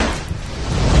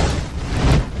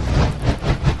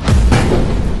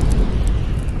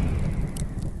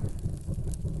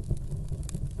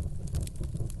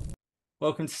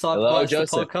Welcome to Cyber Hello, Bites, the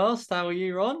Joseph. podcast. How are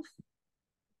you, Ron?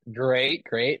 Great,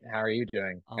 great. How are you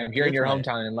doing? I'm I'm here in good, your mate.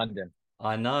 hometown in London.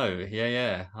 I know. Yeah,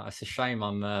 yeah. It's a shame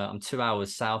I'm 2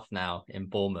 hours south now in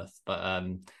Bournemouth, but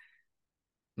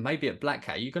maybe at Black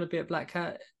Cat. Are you going to be at Black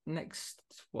Cat next,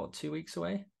 what, 2 weeks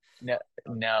away? No,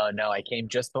 no. I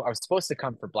was supposed to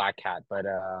come for Black Hat, but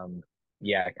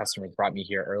yeah, customers brought me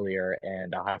here earlier,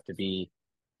 and I'll have to be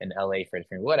in LA for it.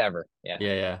 Whatever. Yeah.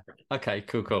 Yeah, yeah. Okay,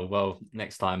 cool, cool. Well,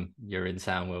 next time you're in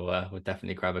town, we'll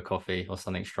definitely grab a coffee or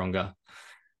something stronger.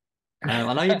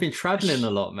 I know you've been traveling a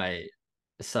lot, mate.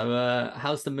 So,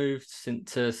 how's the move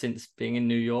since being in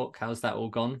New York? How's that all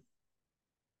gone?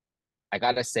 I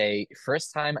gotta say,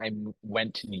 first time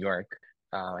went to New York,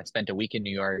 I spent a week in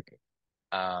New York.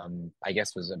 I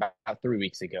guess was about 3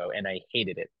 weeks ago, and I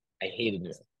hated it. I hated New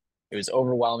York. It was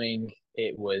overwhelming.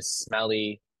 It was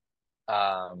smelly.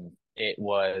 It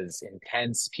was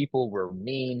intense. People were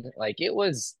mean. Like it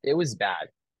was bad.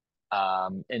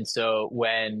 And so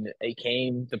when it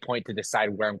came the point to decide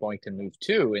where I'm going to move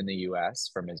to in the US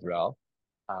from Israel,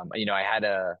 I had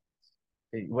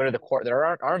what are the core, there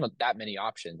aren't that many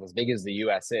options as big as the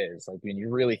US is. Like when you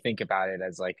really think about it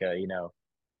as like a,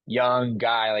 young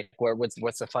guy, like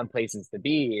what's the fun places to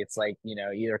be? It's like,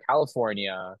 either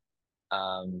California,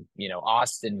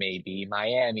 Austin maybe,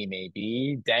 Miami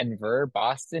maybe, Denver,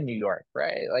 Boston, New York,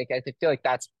 right? Like I feel like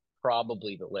that's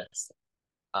probably the list.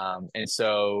 And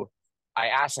so I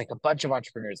asked like a bunch of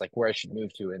entrepreneurs like where I should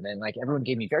move to, and then like everyone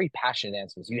gave me very passionate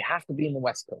answers. You have to be in the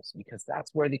West Coast because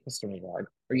that's where the customers are,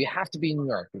 or you have to be in New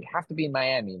York, or you have to be in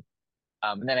Miami.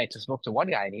 And then I just spoke to one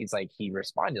guy, and he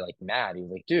responded like mad. He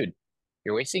was like, "Dude,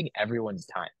 you're wasting everyone's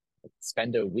time. Like,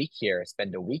 spend a week here,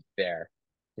 spend a week there.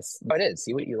 Just what it is,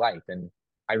 see what you like." And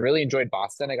I really enjoyed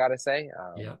Boston. I gotta say,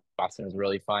 Yeah. Boston was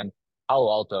really fun. Palo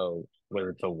Alto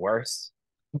was the worst,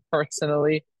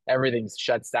 personally. Everything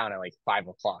shuts down at like 5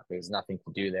 o'clock. There's nothing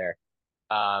to do there.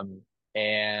 Um,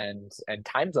 and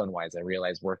time zone wise, I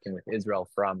realized working with Israel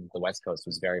from the West Coast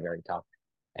was very, very tough.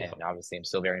 Yeah. And obviously, I'm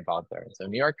still very involved there. So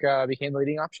New York became the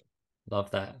leading option. Love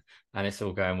that. And it's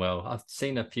all going well. I've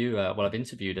seen a few, I've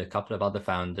interviewed a couple of other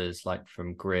founders like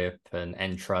from Grip and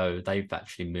Entro. They've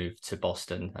actually moved to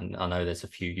Boston. And I know there's a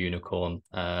few unicorn,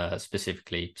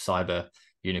 specifically cyber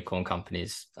unicorn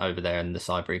companies over there, and the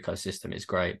cyber ecosystem is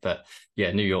great. But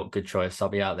yeah, New York, good choice. I'll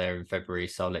be out there in February,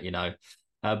 so I'll let you know.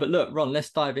 But look, Ron,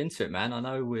 let's dive into it, man. I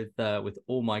know with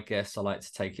all my guests, I like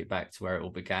to take it back to where it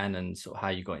all began and sort of how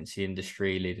you got into the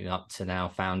industry, leading up to now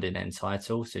founding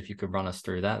Entitle. So if you could run us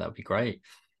through that, that would be great.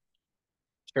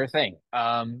 Sure thing.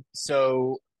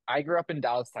 So I grew up in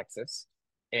Dallas, Texas,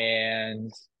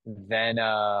 and then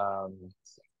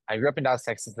I grew up in Dallas,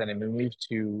 Texas. Then I moved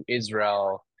to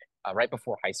Israel right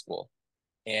before high school.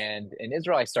 And in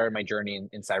Israel, I started my journey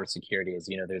in cybersecurity. As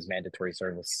you know, there's mandatory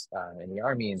service in the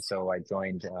army, and so I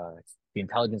joined the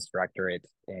intelligence directorate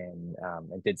and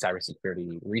did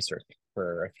cybersecurity research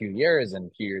for a few years,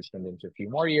 and a few years turned into a few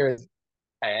more years.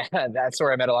 And that's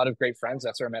where I met a lot of great friends.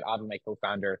 That's where I met Avi, my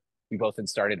co-founder. We both had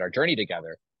started our journey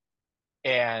together.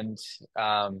 And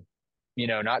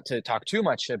not to talk too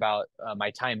much about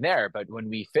my time there, but when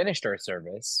we finished our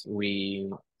service, we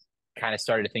kind of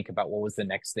started to think about what was the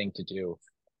next thing to do.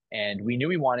 And we knew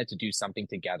we wanted to do something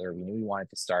together. We knew we wanted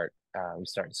to start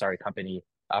a company.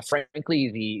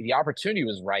 Frankly, the opportunity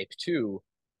was ripe too.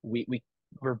 We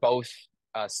were both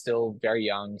still very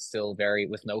young, still very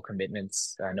with no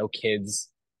commitments, no kids,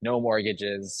 no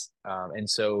mortgages, and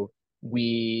so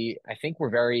I think we're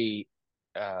very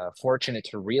fortunate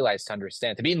to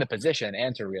understand, to be in the position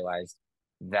and to realize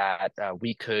that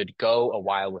we could go a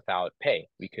while without pay.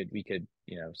 We could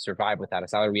survive without a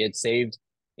salary. We had saved,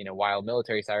 while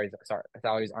military salaries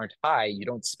aren't high, you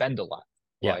don't spend a lot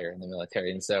while Yeah. you're in the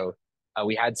military. And so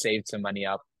we had saved some money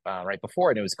up right before,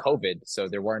 and it was COVID, so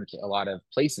there weren't a lot of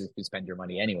places to spend your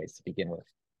money anyways to begin with.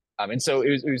 And so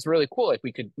it was really cool. Like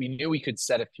we knew we could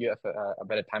set a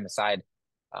bit of time aside,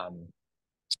 um,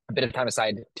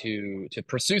 to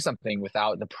pursue something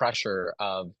without the pressure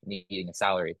of needing a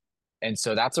salary. And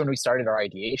so that's when we started our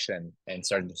ideation and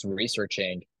started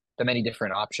researching the many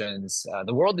different options.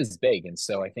 The world is big, and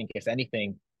so I think if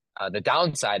anything, the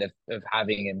downside of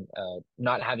having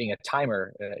not having a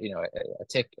timer, a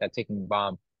ticking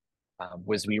bomb,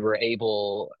 was we were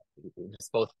able,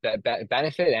 just both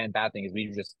benefit and bad thing is we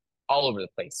were just all over the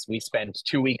place. We spent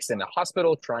 2 weeks in the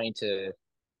hospital trying to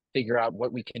figure out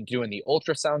what we can do in the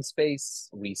ultrasound space.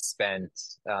 We spent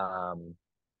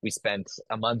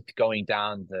a month going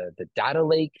down the data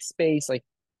lake space. Like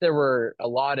there were a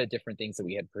lot of different things that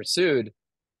we had pursued,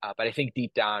 but I think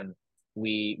deep down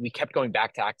we kept going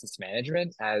back to access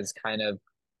management as kind of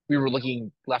we were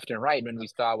looking left and right when we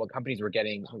saw what companies were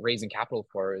getting raising capital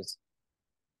for is,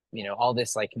 all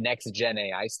this like next gen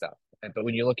AI stuff. But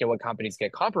when you look at what companies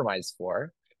get compromised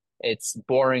for, it's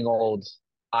boring old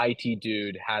IT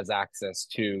dude has access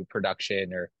to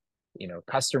production, or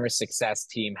customer success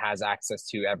team has access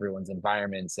to everyone's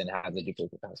environments and has a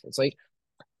duplicate password. So like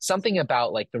something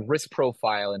about like the risk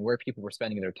profile and where people were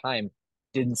spending their time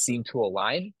didn't seem to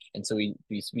align. And so we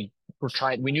were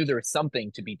trying, we knew there was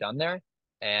something to be done there.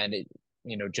 And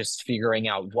just figuring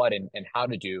out what and how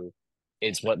to do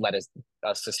is what led us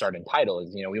to start Entitle.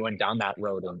 Is, we went down that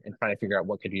road and trying to figure out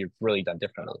what could be really done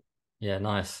differently. Yeah,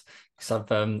 nice.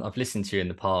 Because I've listened to you in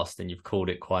the past, and you've called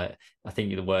it quite. I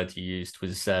think the word you used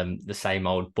was the same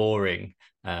old boring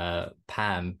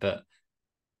PAM. But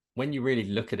when you really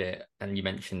look at it, and you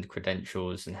mentioned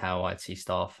credentials and how IT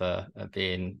staff are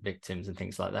being victims and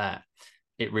things like that,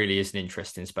 it really is an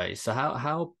interesting space. So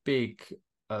how big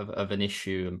of an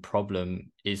issue and problem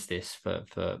is this for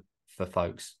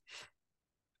folks?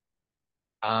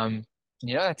 Um,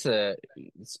 that's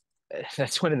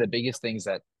one of the biggest things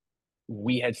that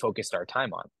we had focused our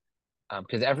time on,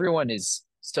 because everyone is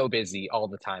so busy all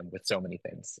the time with so many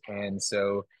things. And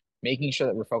so making sure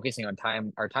that we're focusing our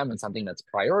time on something that's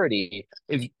priority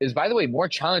is by the way, more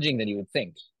challenging than you would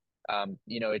think.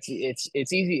 It's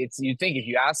easy. You'd think if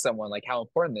you ask someone like how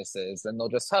important this is, then they'll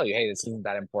just tell you, hey, this isn't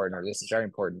that important, or this is very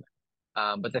important.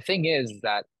 But the thing is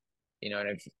that, and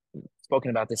I've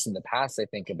spoken about this in the past, I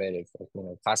think a bit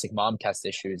of, classic mom test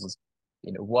issues is,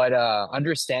 what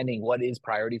understanding what is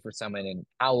priority for someone and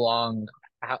how long,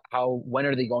 when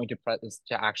are they going to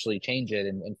actually change it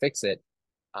and fix it.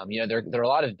 There are a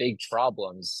lot of big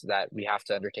problems that we have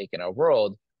to undertake in our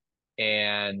world,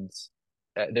 and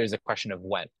there's a question of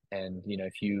when. And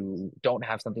if you don't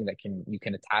have something that you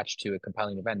can attach to a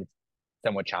compelling event, it's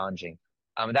somewhat challenging.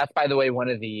 That's, by the way, one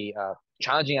of the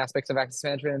challenging aspects of access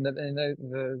management, and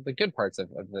the good parts of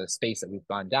the space that we've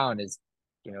gone down is,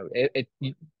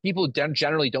 people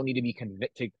generally don't need to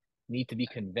be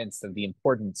convinced of the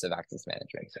importance of access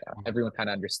management. Everyone kind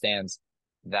of understands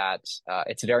that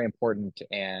it's very important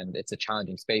and it's a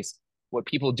challenging space. What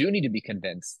people do need to be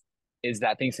convinced is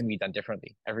that things can be done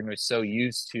differently. Everyone is so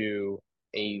used to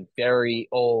a very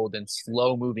old and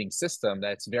slow moving system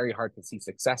that it's very hard to see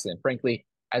success in. Frankly,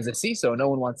 as a CISO, no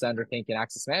one wants to undertake an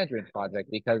access management project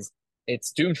because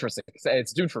it's doomed for success.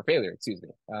 It's doomed for failure. Excuse me.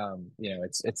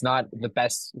 It's not the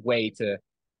best way to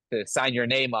sign your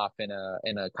name off in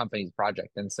a company's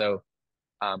project. And so,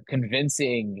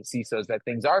 convincing CISOs that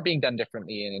things are being done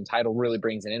differently, and Entitle really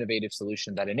brings an innovative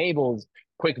solution that enables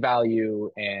quick value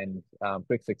and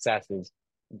quick success has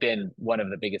been one of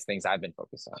the biggest things I've been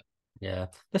focused on. Yeah,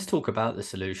 let's talk about the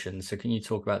solution. So can you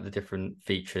talk about the different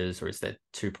features, or is there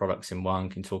two products in one?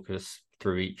 Can you talk us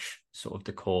through each sort of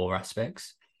the core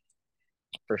aspects?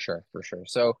 For sure, for sure.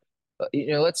 So,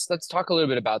 let's talk a little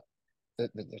bit about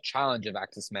the challenge of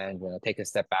access management. I'll take a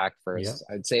step back Yeah. first.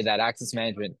 I'd say that access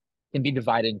management can be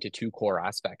divided into two core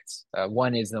aspects.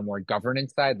 One is the more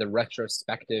governance side, the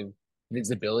retrospective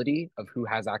visibility of who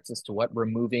has access to what,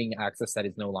 removing access that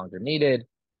is no longer needed,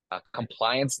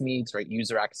 compliance needs, right?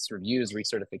 User access reviews,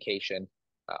 recertification,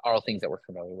 are all things that we're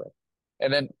familiar with.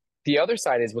 And then the other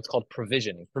side is what's called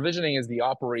provisioning. Provisioning is the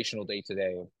operational day to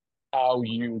day of how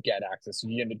you get access.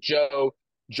 Joe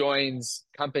joins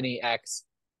company X.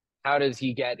 How does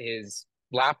he get his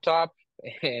laptop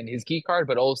and his key card,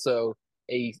 but also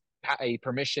a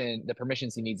permission, the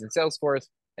permissions he needs in Salesforce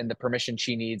and the permission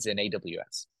she needs in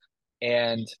AWS.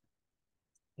 And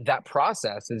that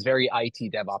process is very IT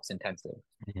DevOps intensive.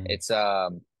 Mhm. It's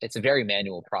a very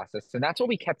manual process. And that's what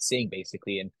we kept seeing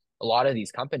basically in a lot of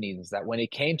these companies, is that when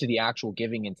it came to the actual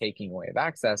giving and taking away of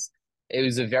access, it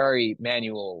was a very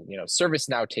manual,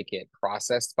 ServiceNow ticket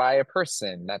processed by a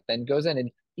person that then goes in.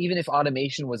 And even if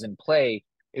automation was in play,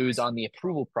 it was on the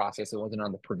approval process. It wasn't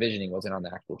on the provisioning, it wasn't on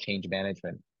the actual change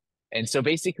management. And so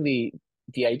basically,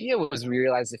 the idea was, we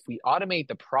realized if we automate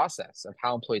the process of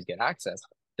how employees get access,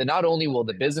 then not only will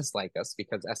the business like us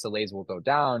because SLAs will go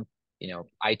down,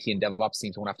 IT and DevOps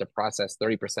teams won't have to process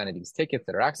 30% of these tickets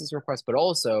that are access requests, but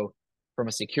also from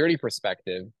a security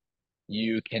perspective,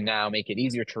 you can now make it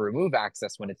easier to remove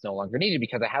access when it's no longer needed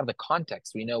because I have the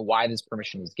context. We know why this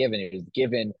permission is given. It is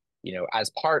given, as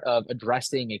part of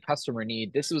addressing a customer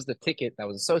need. This was the ticket that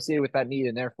was associated with that need,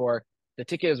 and therefore the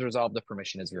ticket is resolved, the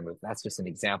permission is removed. That's just an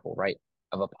example, right,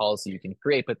 of a policy you can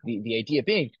create. But the idea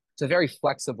being, it's a very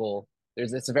flexible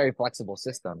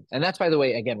system. And that's, by the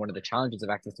way, again, one of the challenges of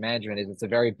access management is it's a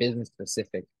very business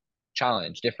specific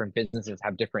challenge. Different businesses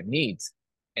have different needs.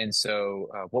 And so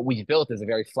what we've built is a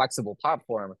very flexible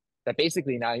platform that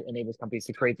basically now enables companies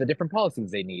to create the different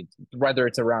policies they need, whether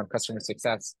it's around customer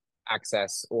success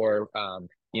access or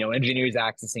engineers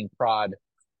accessing prod,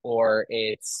 or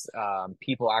it's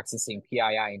people accessing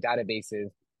PII and databases,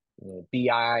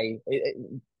 BI,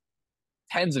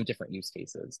 tens of different use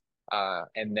cases,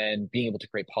 and then being able to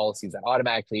create policies that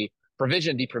automatically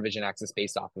provision, deprovision access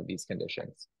based off of these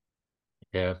conditions.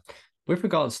 Yeah. With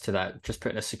regards to that, just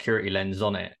putting a security lens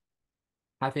on it,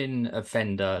 having a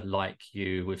vendor like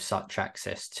you with such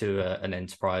access to an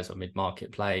enterprise or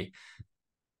mid-market play,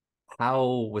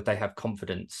 how would they have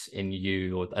confidence in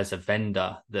you or as a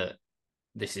vendor that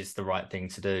this is the right thing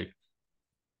to do?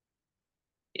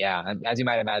 Yeah, as you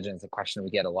might imagine, it's a question we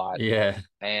get a lot, Yeah,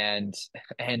 and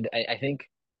I think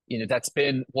that's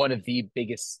been one of the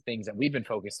biggest things that we've been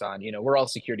focused on. We're all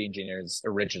security engineers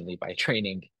originally by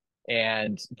training,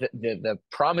 and the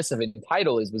promise of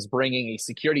Entitle was bringing a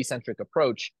security centric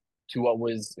approach to what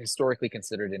was historically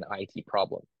considered an IT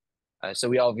problem. So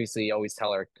we obviously always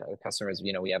tell our customers,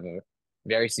 we have a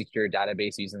very secure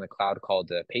database using the cloud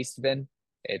called Pastebin.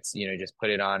 It's just put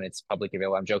it on. It's public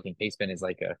available. I'm joking. Pastebin is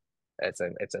like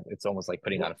it's almost like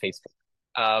putting on a Facebook.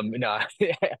 No,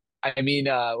 I mean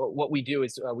what we do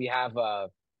is what we have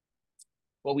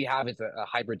is a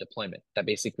hybrid deployment that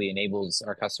basically enables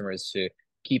our customers to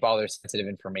keep all their sensitive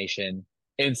information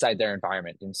inside their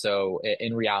environment. And so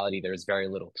in reality, there's very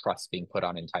little trust being put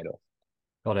on Entitle.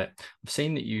 got it. I've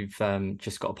seen that you've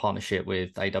just got a partnership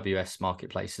with AWS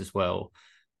Marketplace as well.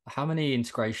 How many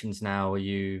integrations now are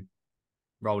you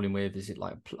rolling with? Is it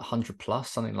like 100 plus,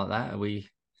 something like that? Are we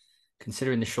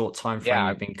considering the short time frame Yeah,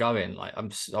 you've been going? Like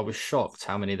I was shocked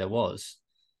how many there was.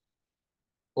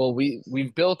 well,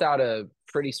 we've built out a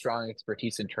pretty strong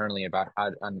expertise internally about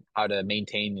how to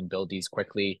maintain and build these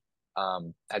quickly.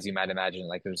 As you might imagine,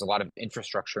 like there's a lot of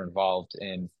infrastructure involved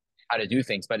in how to do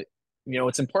things, but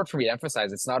it's important for me to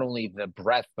emphasize it's not only the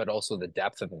breadth but also the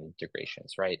depth of the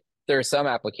integrations, right? There are some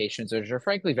applications which are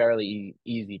frankly very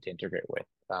easy to integrate with.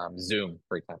 Zoom,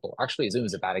 for example. Actually, Zoom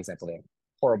is a bad example. They have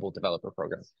horrible developer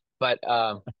programs, but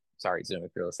sorry, Zoom,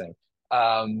 if you're listening.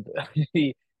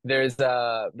 The there's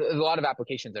a lot of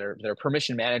applications that are their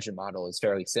permission management model is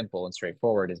fairly simple and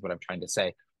straightforward, is what I'm trying to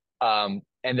say. And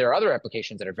there are other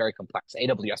applications that are very complex.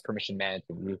 AWS permission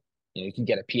management, you can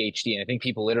get a PhD, and I think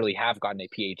people literally have gotten a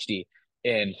PhD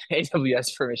in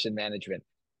AWS permission management,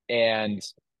 and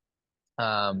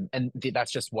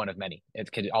that's just one of many.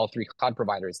 It could all three cloud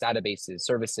providers, databases,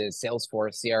 services,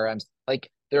 Salesforce, CRMs. Like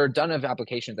there are a ton of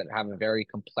applications that have a very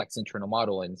complex internal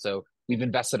model, and so we've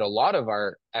invested a lot of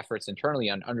our efforts internally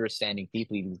on understanding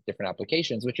deeply these different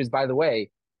applications. Which is, by the way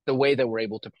that we're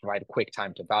able to provide quick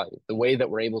time to value. The way that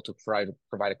we're able to provide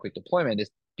a quick deployment is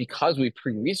because we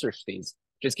pre-researched these.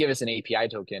 Just give us an API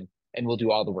token, and we'll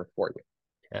do all the work for you.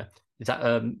 Yeah. Is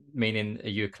that meaning are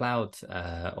you a cloud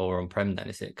or on-prem then?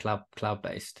 Is it cloud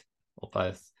based or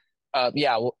both?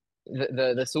 Yeah, well,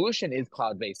 the solution is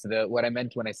cloud based. What I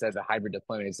meant when I said the hybrid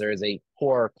deployment is there is a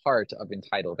core part of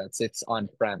Entitle that sits on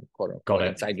prem, quote Got unquote,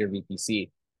 it. inside your VPC,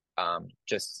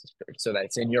 just so that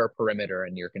it's in your perimeter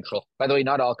and your control. By the way,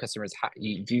 not all customers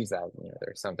use that.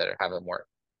 There are some that have a more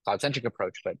cloud centric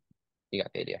approach, but you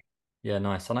got the idea. Yeah,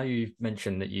 nice. I know you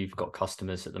mentioned that you've got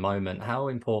customers at the moment. How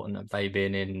important have they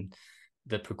been in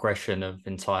the progression of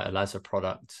Entitle as a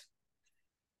product?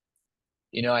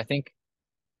 I think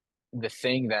the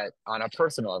thing that on a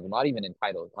personal level, not even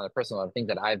entitled, on a personal level, the thing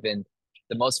that I've been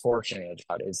the most fortunate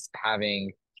about is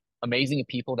having amazing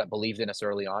people that believed in us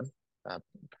early on,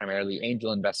 primarily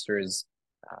angel investors,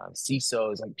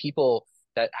 CISOs, like people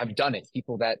that have done it,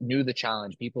 people that knew the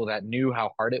challenge, people that knew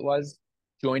how hard it was,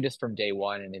 joined us from day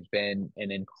one, and it's been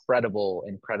an incredible,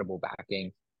 incredible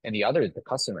backing. And the others, the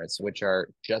customers, which are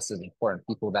just as important,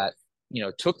 people that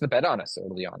took the bet on us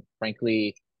early on.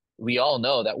 Frankly, we all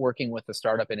know that working with a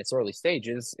startup in its early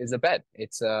stages is a bet.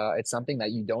 It's something that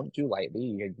you don't do lightly.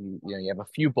 You have a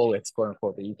few bullets, quote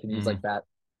unquote, that you can use like Mm,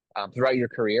 that throughout your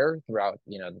career, throughout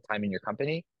the time in your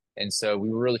company. And so we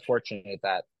were really fortunate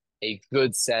that a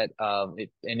good set of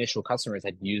initial customers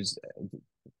had used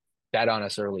bet on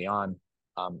us early on.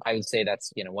 I would say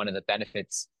that's one of the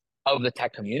benefits of the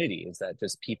tech community is that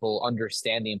just people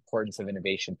understand the importance of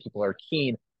innovation. People are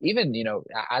keen, even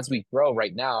as we grow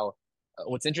right now.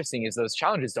 What's interesting is those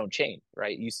challenges don't change,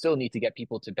 right? You still need to get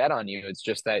people to bet on you. It's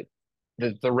just that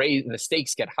the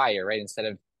stakes get higher, right? Instead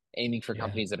of aiming for yeah.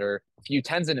 companies that are a few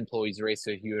tens of employees, race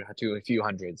to a few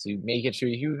hundreds. You make it to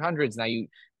a few hundreds. Now you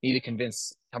need to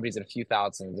convince companies at a few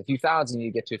thousand,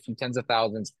 you get to a few tens of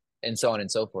thousands, and so on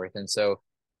and so forth. And so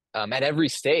at every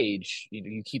stage,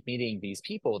 you keep meeting these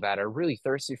people that are really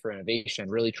thirsty for innovation,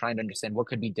 really trying to understand what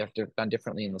could be done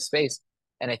differently in the space.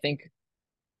 And I think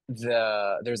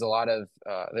there's a lot of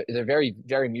they're very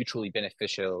mutually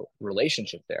beneficial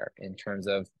relationship there in terms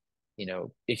of,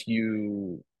 if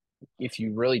you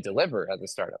really deliver as a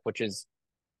startup, which is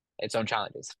its own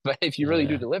challenges, but if you really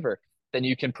do Yeah. deliver, then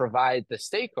you can provide the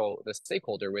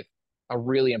stakeholder with a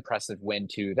really impressive win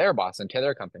to their boss and to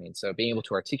their company. And so being able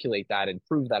to articulate that and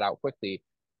prove that out quickly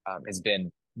has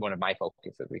been one of my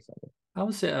focuses recently.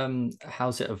 How's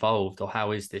it evolved, or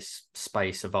how is this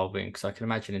space evolving? Because I can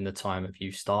imagine in the time of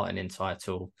you starting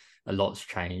Entitle, a lot's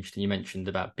changed. And you mentioned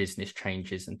about business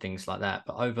changes and things like that.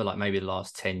 But over like maybe the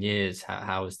last 10 years,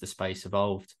 how has the space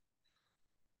evolved?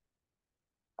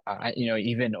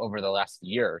 Even over the last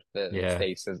year, the Yeah.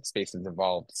 space has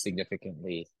evolved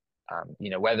significantly.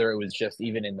 Whether it was just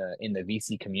even in the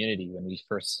VC community when we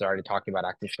first started talking about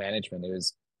active management, it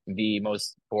was the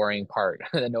most boring part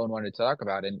that no one wanted to talk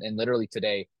about. And literally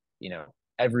today,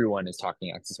 everyone is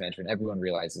talking access management. Everyone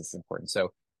realizes it's important.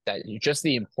 So that just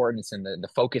the importance and the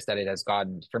focus that it has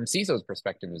gotten from CISO's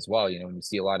perspective as well. When you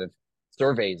see a lot of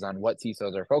surveys on what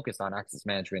CISOs are focused on, access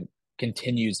management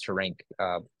continues to rank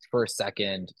first,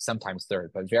 second, sometimes third,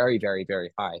 but very, very,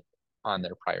 very high on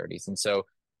their priorities. And so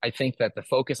I think that the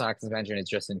focus on access management has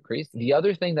just increased. The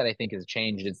other thing that I think has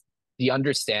changed is the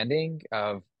understanding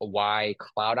of why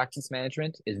cloud access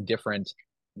management is different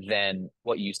than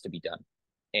what used to be done.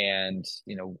 And,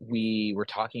 we were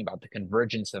talking about the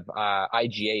convergence of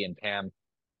IGA and PAM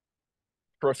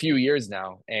for a few years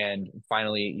now, and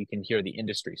finally you can hear the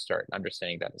industry start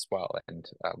understanding that as well. And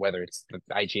whether it's the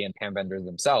IGA and PAM vendors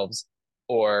themselves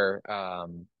or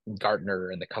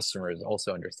Gartner and the customers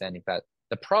also understanding that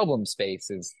the problem space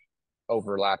is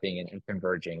overlapping and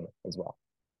converging as well.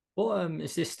 Well,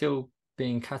 is this still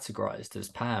being categorized as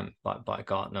PAM by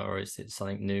Gartner, or is it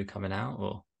something new coming out?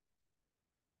 Or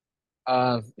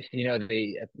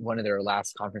They at one of their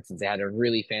last conferences they had a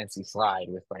really fancy slide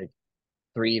with like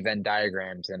three Venn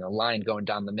diagrams and a line going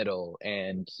down the middle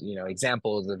and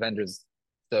examples of vendors.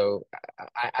 So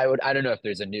I don't know if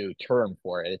there's a new term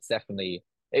for it. It's definitely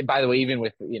by the way, even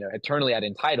with internally at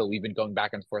Entitle, we've been going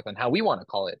back and forth on how we want to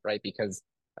call it, right? Because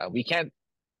we can't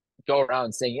go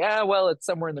around saying, yeah, well, it's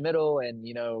somewhere in the middle, and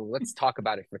let's talk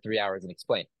about it for 3 hours and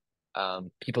explain.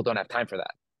 People don't have time for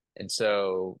that. And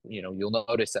so, you'll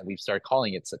notice that we've started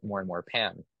calling it more and more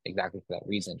PAM exactly for that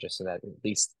reason, just so that at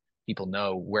least people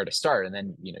know where to start, and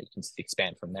then you can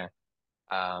expand from there.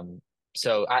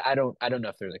 So I don't know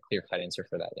if there's a clear cut answer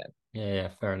for that yet. yeah,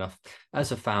 fair enough.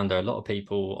 As a founder, a lot of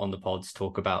people on the pods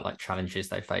talk about like challenges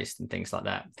they faced and things like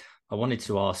that. I wanted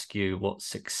to ask you what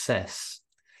success,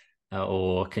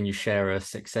 or can you share a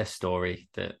success story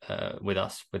that with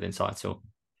us with Entitle,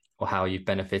 or how you've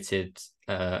benefited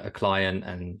a client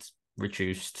and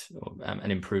reduced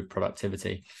and improved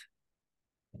productivity?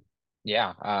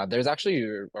 Yeah, there's actually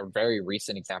a very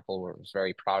recent example where I was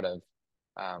very proud of.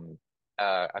 Um,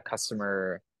 a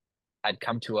customer had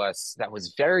come to us that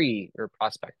was or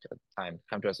prospect at the time,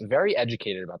 come to us very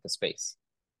educated about the space,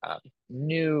 uh,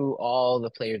 knew all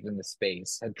the players in the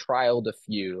space, had trialed a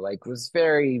few, like was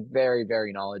very, very,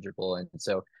 very knowledgeable. And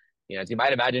so, as you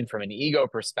might imagine from an ego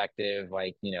perspective,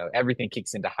 like, everything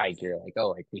kicks into high gear, like, oh,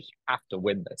 like we have to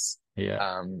win this.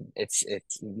 Yeah. It's,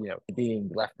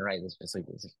 being left and right is just like,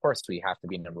 of course we have to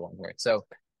be number one here. So,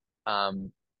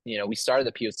 um, we started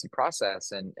the POC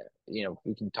process and,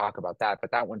 we can talk about that,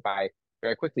 but that went by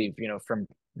very quickly, from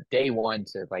day one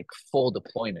to like full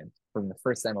deployment from the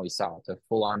first demo we saw to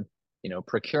full on,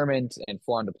 procurement and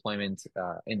full on deployment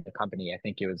in the company. I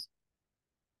think it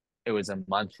was a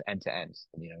month end to end,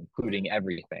 including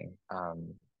everything.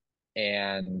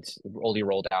 And only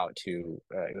rolled out to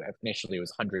initially it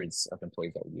was hundreds of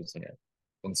employees that were using it.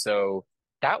 And so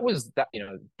that was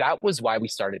why we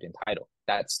started Entitle.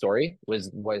 That story was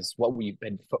what we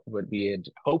had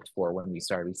hoped for when we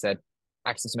started. We said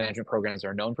access management programs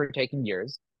are known for taking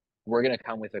years. We're going to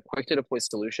come with a quick to deploy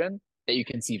solution that you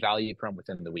can see value from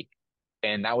within the week.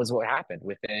 And that was what happened.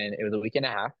 It was a week and a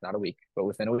half, not a week, but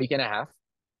within a week and a half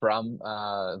from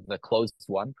the closed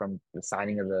one, from the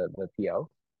signing of the PO,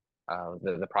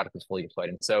 the product was fully deployed.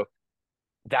 And so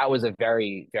that was a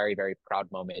very, very, very proud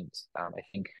moment. I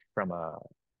think from a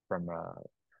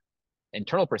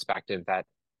internal perspective that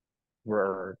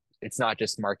it's not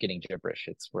just marketing gibberish.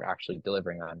 We're actually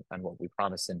delivering on what we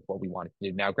promised and what we wanted to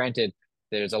do. Now, granted,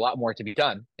 there's a lot more to be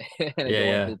done, and I Yeah, don't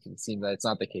want yeah. it to seem that it's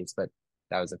not the case, but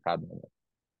that was a proud moment.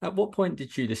 At what point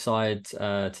did you decide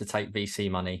to take VC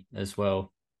money as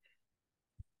well?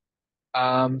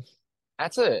 Um,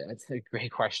 that's a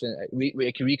great question.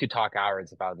 We could talk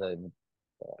hours about the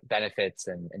benefits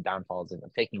and downfalls of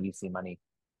taking VC money.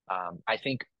 I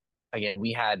think again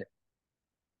we had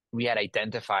we had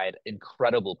identified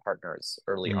incredible partners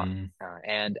early on. Mm.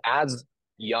 And as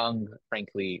young,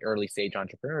 frankly, early stage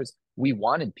entrepreneurs, we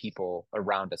wanted people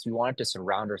around us. We wanted to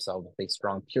surround ourselves with a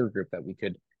strong peer group that we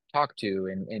could talk to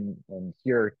and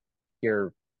hear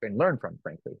and learn from,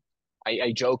 frankly.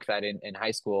 I joke that in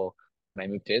high school, when I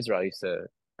moved to Israel,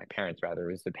 my parents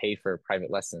rather, used to pay for private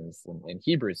lessons in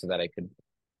Hebrew so that I could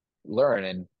learn.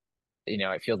 And,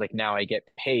 it feels like now I get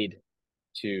paid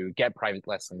to get private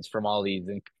lessons from all these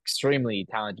extremely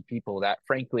talented people that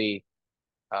frankly,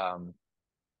 um,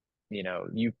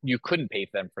 you couldn't pay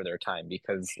them for their time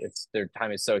because their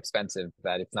time is so expensive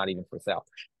that it's not even for sale.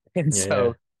 And Yeah, yeah,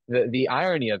 so the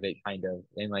irony of it kind of,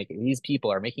 and like these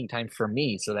people are making time for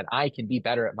me so that I can be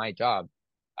better at my job.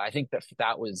 I think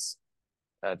that was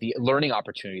the learning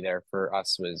opportunity there for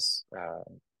us was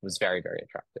very, very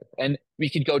attractive. And we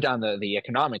could go down the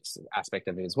economics aspect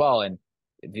of it as well. And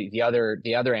the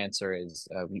other answer is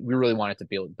we really wanted to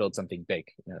build something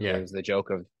big. yeah. There's the joke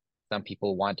of some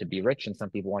people want to be rich and some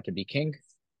people want to be king.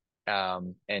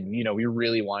 And we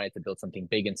really wanted to build something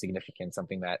big and significant,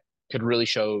 something that could really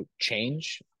show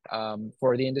change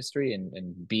for the industry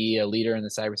and be a leader in the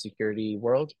cybersecurity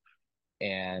world.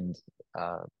 And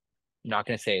not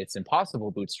going to say it's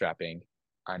impossible bootstrapping.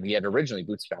 We had originally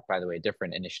bootstrapped, by the way, a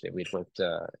different initiative. We'd worked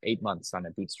 8 months on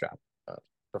a bootstrap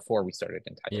before we started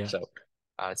Entitle. Yeah. So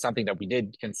it's something that we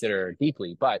did consider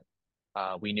deeply, but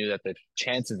we knew that the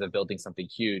chances of building something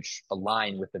huge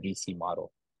align with the VC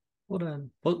model.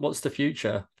 What's the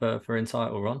future for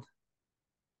Entitle, Ron?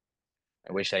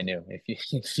 I wish I knew.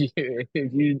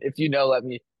 If you know, let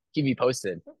me keep me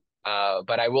posted.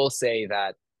 But I will say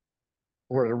that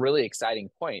we're at a really exciting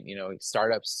point.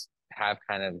 Startups have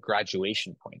kind of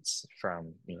graduation points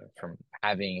from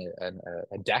having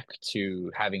a deck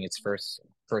to having its first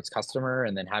customer,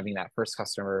 and then having that first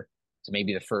customer to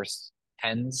maybe the first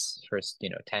 10,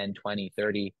 20,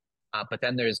 30. But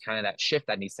then there's kind of that shift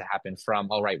that needs to happen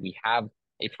from, all right, we have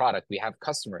a product, we have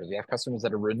customers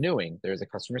that are renewing. There's a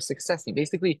customer success team.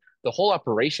 Basically, the whole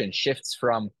operation shifts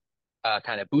from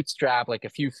kind of bootstrap, like a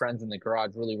few friends in the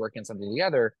garage really working something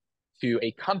together, to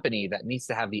a company that needs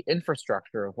to have the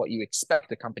infrastructure of what you expect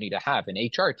a company to have: an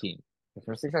HR team, a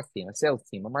customer success team, a sales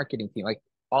team, a marketing team, like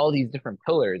all these different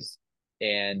pillars,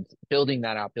 and building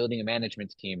that out, building a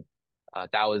management team.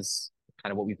 That was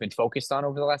kind of what we've been focused on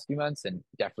over the last few months, and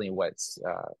definitely what's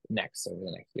next over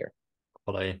the next year.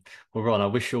 Well, Ron, I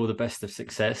wish you all the best of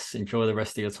success. Enjoy the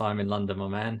rest of your time in London, my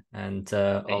man, and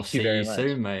I'll Thank you see very you much.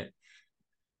 soon, mate.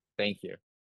 Thank you.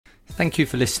 Thank you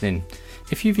for listening.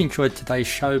 If you've enjoyed today's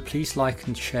show, please like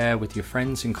and share with your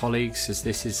friends and colleagues, as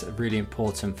this is really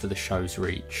important for the show's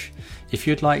reach. If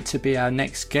you'd like to be our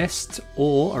next guest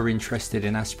or are interested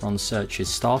in Aspiron Search's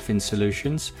staffing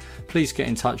solutions, please get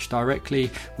in touch directly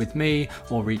with me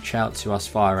or reach out to us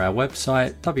via our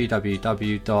website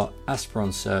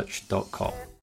www.aspironsearch.com.